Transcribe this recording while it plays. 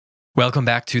Welcome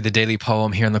back to the Daily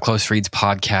Poem here on the Close Reads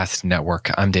Podcast Network.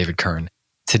 I'm David Kern.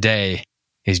 Today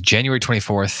is January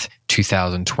 24th,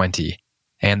 2020.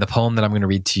 And the poem that I'm going to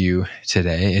read to you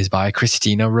today is by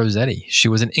Christina Rosetti. She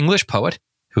was an English poet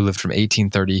who lived from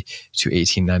 1830 to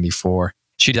 1894.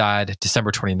 She died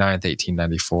December 29th,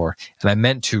 1894. And I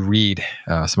meant to read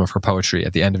some of her poetry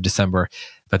at the end of December,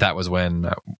 but that was when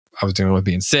I was dealing with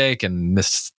being sick and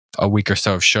missed a week or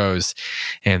so of shows.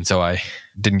 And so I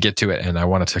didn't get to it, and I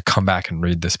wanted to come back and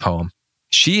read this poem.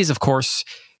 She is, of course,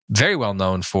 very well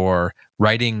known for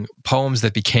writing poems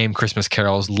that became Christmas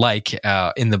carols, like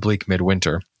In the Bleak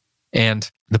Midwinter.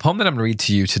 And the poem that I'm going to read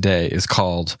to you today is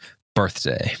called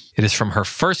Birthday. It is from her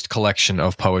first collection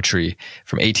of poetry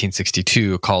from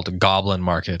 1862 called Goblin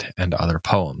Market and Other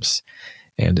Poems.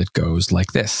 And it goes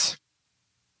like this.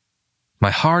 My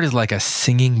heart is like a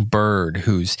singing bird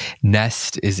whose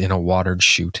nest is in a watered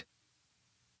shoot.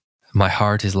 My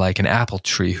heart is like an apple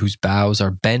tree whose boughs are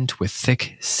bent with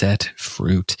thick set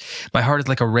fruit. My heart is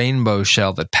like a rainbow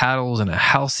shell that paddles in a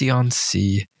halcyon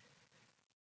sea.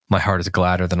 My heart is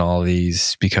gladder than all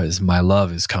these because my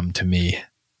love is come to me.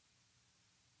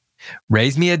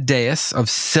 Raise me a dais of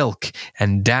silk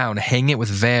and down, hang it with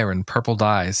vair and purple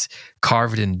dyes,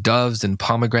 carved in doves and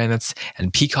pomegranates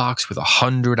and peacocks with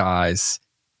 100 eyes.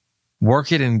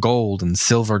 Work it in gold and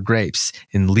silver grapes,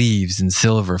 in leaves and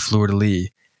silver fleur-de-lis,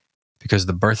 because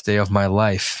the birthday of my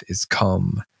life is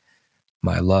come.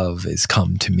 My love is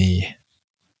come to me.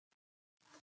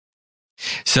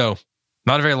 So,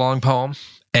 not a very long poem.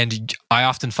 And I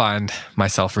often find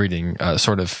myself reading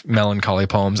sort of melancholy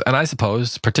poems. And I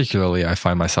suppose, particularly, I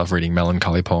find myself reading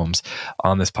melancholy poems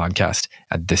on this podcast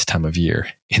at this time of year,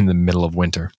 in the middle of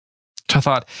winter. So I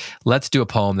thought, let's do a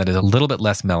poem that is a little bit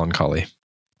less melancholy.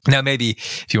 Now, maybe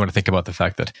if you want to think about the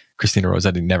fact that Christina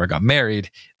Rosetti never got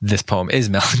married, this poem is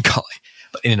melancholy.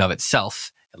 But in and of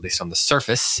itself, at least on the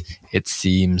surface, it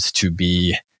seems to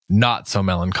be not so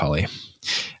melancholy.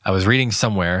 I was reading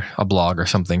somewhere, a blog or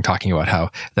something, talking about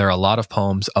how there are a lot of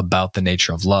poems about the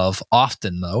nature of love.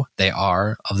 Often, though, they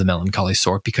are of the melancholy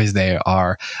sort because they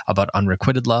are about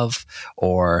unrequited love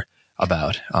or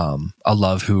about a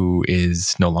love who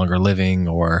is no longer living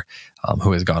or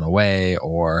who has gone away,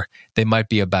 or they might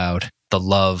be about the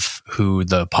love who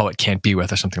the poet can't be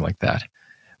with or something like that.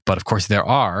 But of course, there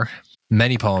are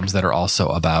many poems that are also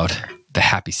about the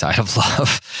happy side of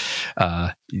love.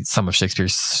 Some of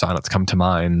Shakespeare's sonnets come to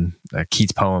mind.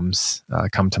 Keats' poems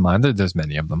come to mind. There's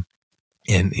many of them,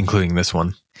 including this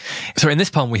one. So in this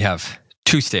poem, we have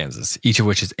 2 stanzas, each of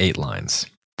which is 8 lines.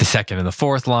 The second and the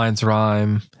fourth lines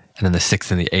rhyme, and then the 6th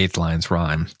and the 8th lines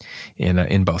rhyme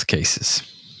in both cases.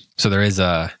 So there is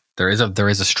a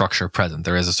structure present.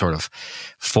 There is a sort of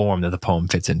form that the poem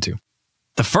fits into.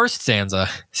 The first stanza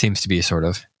seems to be sort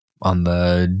of on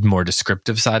the more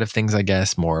descriptive side of things, I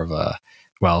guess, more of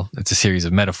it's a series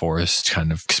of metaphors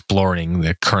kind of exploring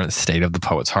the current state of the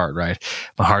poet's heart, right?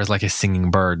 My heart is like a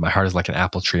singing bird. My heart is like an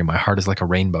apple tree. My heart is like a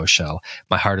rainbow shell.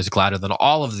 My heart is gladder than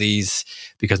all of these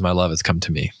because my love has come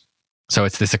to me. So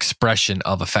it's this expression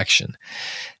of affection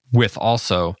with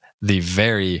also the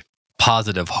very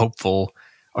positive, hopeful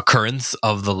occurrence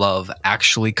of the love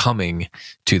actually coming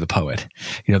to the poet.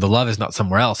 You know, the love is not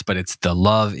somewhere else, but it's the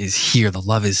love is here. The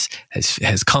love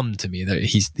has come to me.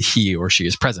 He or she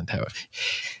is present.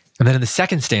 And then in the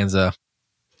second stanza,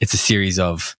 it's a series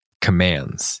of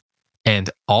commands. And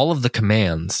all of the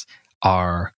commands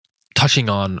are touching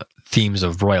on themes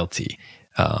of royalty.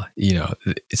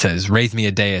 It says, raise me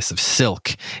a dais of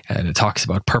silk, and it talks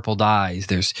about purple dyes.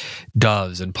 There's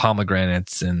doves and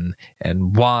pomegranates and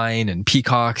wine and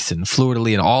peacocks and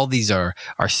fleur-de-lis, and all these are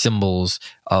symbols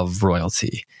of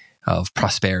royalty, of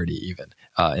prosperity even,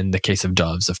 in the case of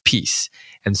doves, of peace.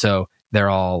 And so they're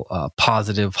all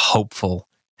positive, hopeful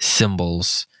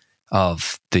symbols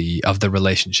of the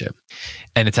relationship.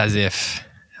 And it's as if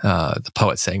the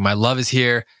poet's saying, my love is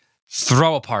here,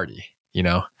 throw a party,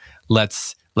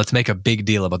 Let's make a big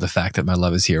deal about the fact that my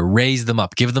love is here. Raise them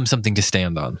up. Give them something to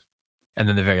stand on. And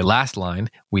then the very last line,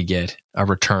 we get a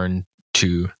return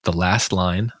to the last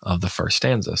line of the first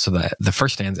stanza. So that the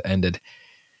first stanza ended,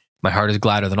 my heart is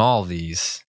gladder than all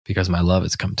these because my love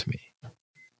has come to me.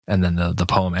 And then the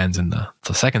poem ends in the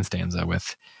second stanza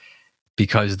with,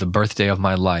 because the birthday of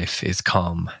my life is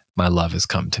come, my love has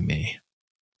come to me.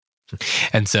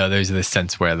 And so there's this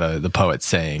sense where the poet's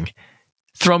saying,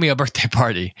 throw me a birthday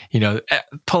party,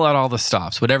 pull out all the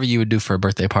stops, whatever you would do for a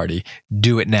birthday party,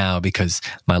 do it now because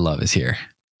my love is here.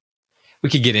 We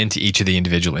could get into each of the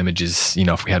individual images,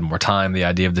 if we had more time. The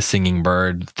idea of the singing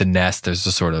bird, the nest, there's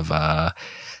a sort of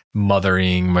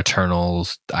mothering, maternal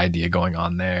idea going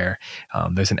on there.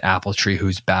 There's an apple tree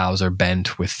whose boughs are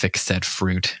bent with thick-set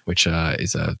fruit, which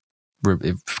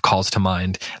it calls to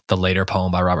mind the later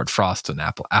poem by Robert Frost,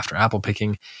 After Apple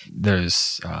Picking.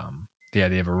 There's the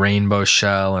idea of a rainbow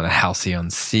shell and a halcyon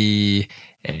sea,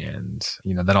 and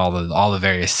then all the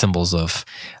various symbols of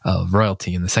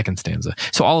royalty in the second stanza.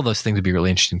 So all of those things would be really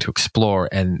interesting to explore,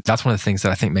 and that's one of the things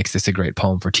that I think makes this a great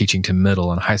poem for teaching to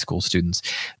middle and high school students,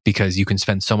 because you can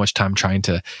spend so much time trying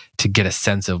to get a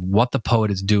sense of what the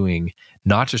poet is doing,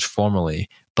 not just formally,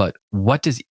 but what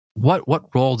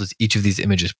role does each of these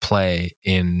images play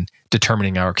in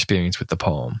determining our experience with the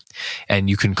poem. And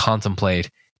you can contemplate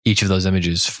each of those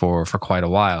images for quite a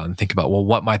while and think about, well,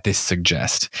 what might this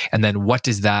suggest? And then what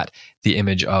does the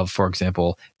image of, for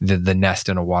example, the nest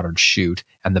in a watered shoot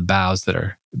and the boughs that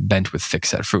are bent with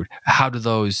thick-set fruit, how do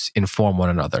those inform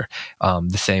one another?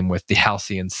 The same with the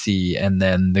halcyon sea and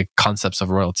then the concepts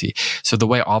of royalty. So the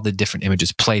way all the different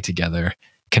images play together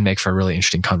can make for a really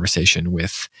interesting conversation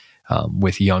with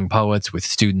young poets, with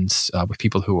students, with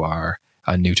people who are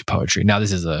new to poetry. Now,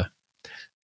 this is a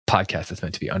podcast that's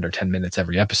meant to be under 10 minutes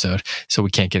every episode, so we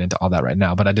can't get into all that right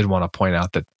now. But I did want to point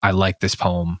out that I like this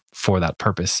poem for that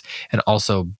purpose. And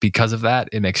also because of that,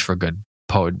 it makes for a good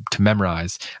poem to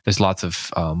memorize. There's lots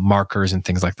of markers and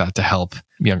things like that to help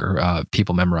younger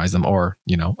people memorize them, or,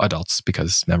 adults,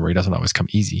 because memory doesn't always come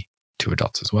easy to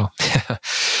adults as well.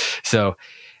 So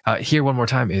here one more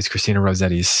time is Christina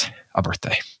Rosetti's A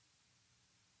Birthday.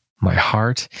 My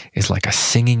heart is like a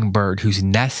singing bird whose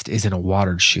nest is in a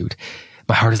watered shoot.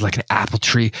 My heart is like an apple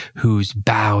tree whose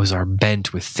boughs are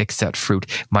bent with thick-set fruit.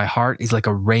 My heart is like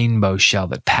a rainbow shell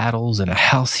that paddles in a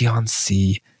halcyon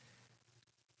sea.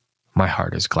 My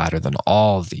heart is gladder than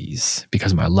all these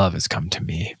because my love has come to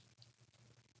me.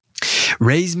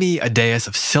 Raise me a dais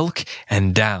of silk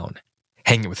and down.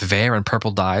 Hang it with vair and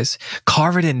purple dyes.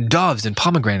 Carve it in doves and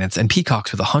pomegranates and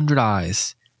peacocks with 100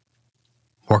 eyes.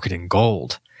 Work it in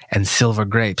gold and silver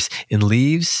grapes, in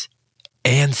leaves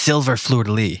and silver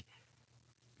fleur-de-lis.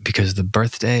 Because the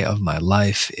birthday of my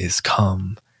life is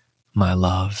come, my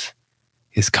love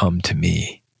is come to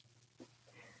me.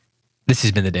 This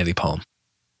has been the Daily Poem.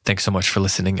 Thanks so much for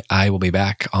listening. I will be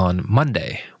back on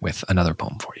Monday with another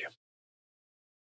poem for you.